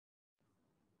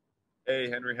Hey,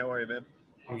 Henry, how are you, man?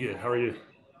 I'm good. How are you?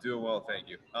 Doing well, thank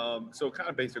you. So kind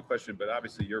of basic question, but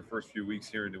obviously your first few weeks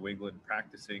here in New England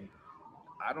practicing,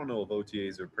 I don't know if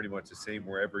OTAs are pretty much the same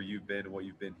wherever you've been and what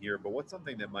you've been here, but what's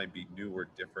something that might be new or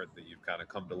different that you've kind of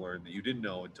come to learn that you didn't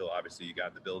know until obviously you got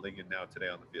in the building and now today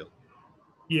on the field?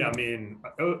 Yeah, I mean,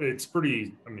 it's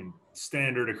pretty,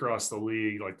 standard across the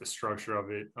league, like the structure of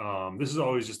it. This is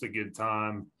always just a good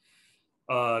time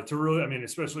to really,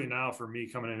 especially now for me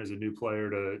coming in as a new player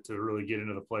to really get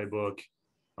into the playbook.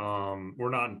 We're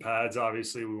not in pads,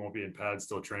 obviously. We won't be in pads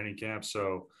till training camp.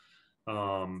 So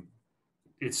um,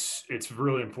 it's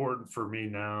really important for me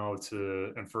now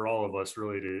to, and for all of us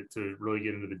really to really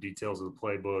get into the details of the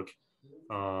playbook.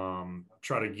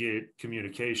 Try to get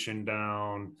communication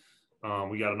down.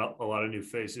 We got a lot of new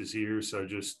faces here, so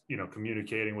just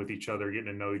communicating with each other, getting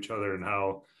to know each other, and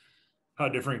how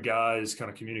different guys kind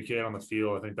of communicate on the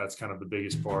field. I think that's kind of the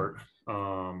biggest part,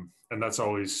 and that's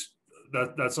always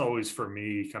for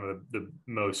me kind of the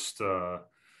most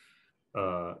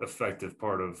effective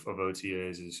part of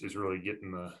OTAs is really getting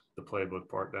the playbook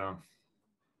part down.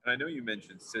 And I know you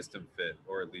mentioned system fit,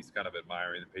 or at least kind of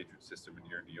admiring the Patriot system when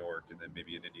you're in New York and then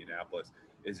maybe in Indianapolis.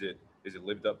 Is it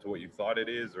lived up to what you thought it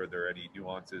is, or are there any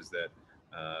nuances that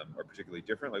are particularly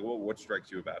different? Like, what strikes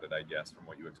you about it? I guess from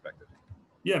what you expected.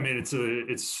 Yeah, I mean it's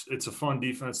a fun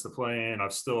defense to play in.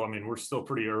 We're still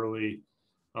pretty early.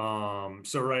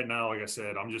 So right now, like I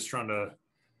said, I'm trying to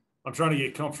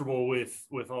get comfortable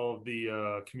with all of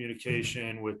the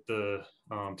communication, with the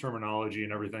terminology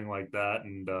and everything like that.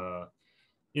 And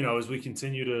as we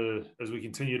continue to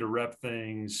rep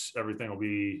things, everything will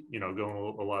be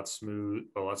going a lot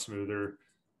smoother.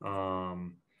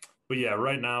 Um, but yeah,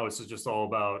 right now it's just all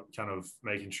about kind of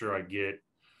making sure I get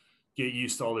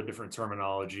used to all the different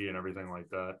terminology and everything like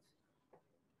that.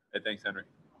 Hey, thanks, Henry.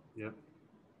 Yep.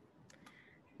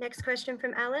 Next question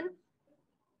from Alan.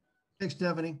 Thanks,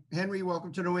 Stephanie. Henry,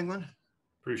 welcome to New England.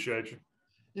 Appreciate you.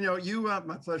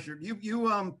 My pleasure. You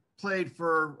played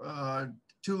for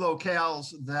two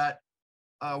locales that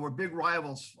were big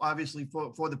rivals, obviously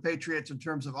for the Patriots in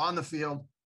terms of on the field.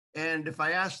 And if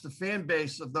I asked the fan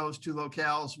base of those two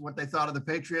locales what they thought of the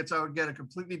Patriots, I would get a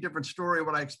completely different story.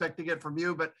 What I expect to get from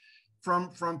you, but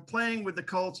from playing with the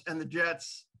Colts and the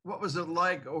Jets, what was it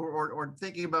like, or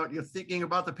thinking about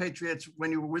the Patriots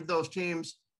when you were with those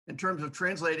teams in terms of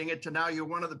translating it to now you're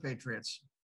one of the Patriots?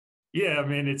 Yeah, I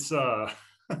mean it's I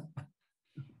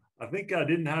think I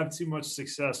didn't have too much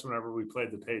success whenever we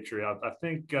played the Patriots. I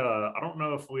think I don't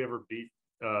know if we ever beat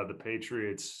the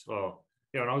Patriots. Well,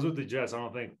 yeah, when I was with the Jets, I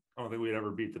don't think we'd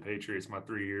ever beat the Patriots my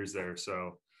 3 years there.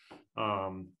 So,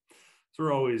 um, so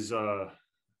we're always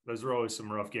those were always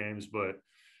some rough games, but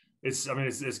it's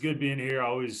good being here. I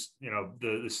always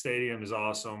the stadium is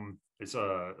awesome. It's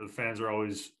the fans are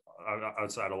always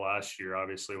outside of last year,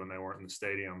 obviously when they weren't in the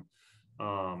stadium.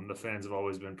 The fans have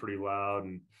always been pretty loud,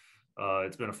 and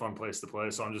it's been a fun place to play.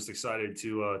 So I'm just excited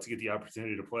to get the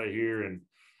opportunity to play here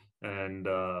and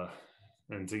uh,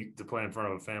 and to play in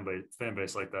front of a fan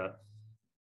base like that.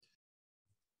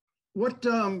 What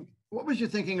was you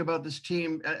thinking about this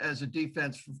team as a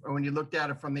defense when you looked at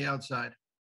it from the outside?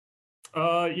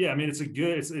 Yeah, I mean it's a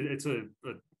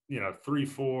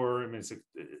 3-4. I mean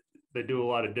they do a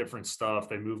lot of different stuff.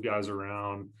 They move guys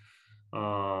around,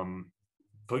 um,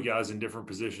 put guys in different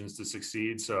positions to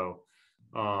succeed. So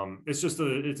it's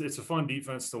a fun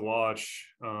defense to watch.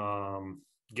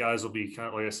 Guys will be kind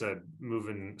of, like I said,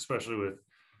 moving, especially with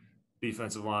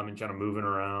defensive linemen kind of moving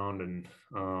around and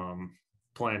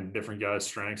playing different guys'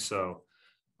 strengths. So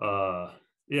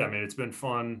yeah, I mean it's been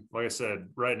fun. Like I said,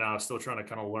 right now still trying to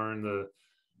kind of learn the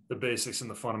basics and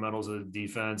the fundamentals of the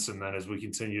defense, and then as we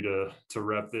continue to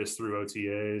rep this through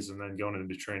OTAs and then going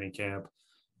into training camp,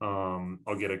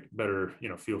 I'll get a better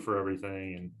feel for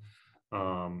everything.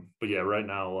 And but yeah, right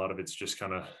now a lot of it's just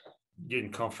kind of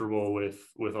getting comfortable with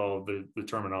all of the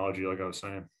terminology, like I was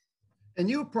saying. And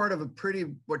you were part of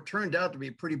what turned out to be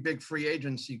a pretty big free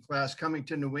agency class coming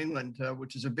to New England,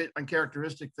 which is a bit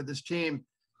uncharacteristic for this team.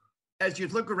 As you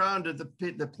look around at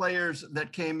the players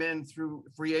that came in through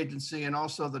free agency and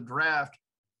also the draft,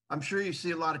 I'm sure you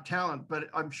see a lot of talent, but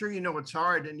I'm sure it's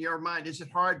hard in your mind. Is it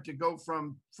hard to go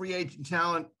from free agent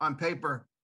talent on paper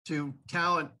to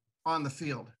talent on the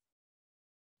field?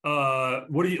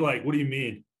 What do you like? What do you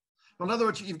mean? Well, in other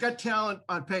words, you've got talent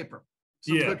on paper,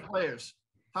 some Yeah. good players.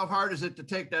 How hard is it to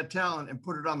take that talent and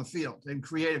put it on the field and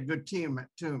create a good team,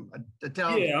 a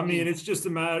talented Yeah, I mean, team? it's just a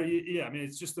matter. Yeah, I mean,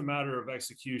 it's just a matter of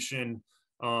execution.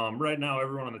 Right now,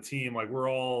 everyone on the team, like we're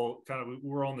all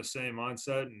in the same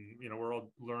mindset, and we're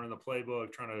all learning the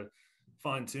playbook, trying to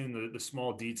fine tune the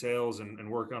small details and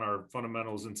work on our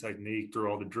fundamentals and technique through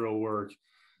all the drill work.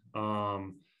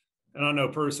 And I know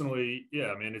personally,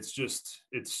 yeah, I mean,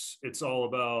 it's all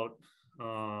about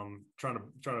trying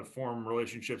to form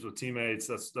relationships with teammates.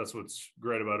 That's what's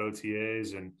great about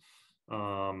OTAs,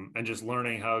 and just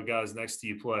learning how guys next to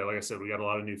you play. Like I said, we got a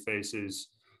lot of new faces.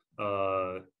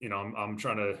 I'm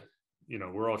trying to,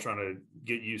 we're all trying to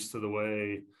get used to the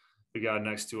way the guy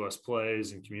next to us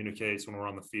plays and communicates when we're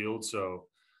on the field. So,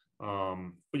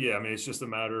 but yeah, I mean, it's just a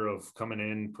matter of coming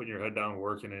in, putting your head down,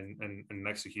 working and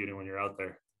executing when you're out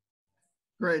there.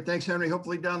 Great. Thanks, Henry.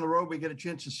 Hopefully down the road, we get a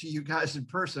chance to see you guys in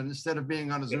person instead of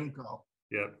being on a Zoom call.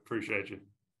 Yeah. Appreciate you.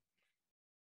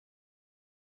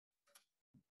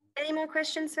 Any more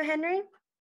questions for Henry?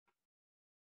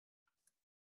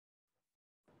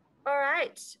 All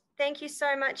right. Thank you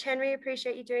so much, Henry.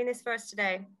 Appreciate you doing this for us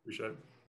today. Appreciate it.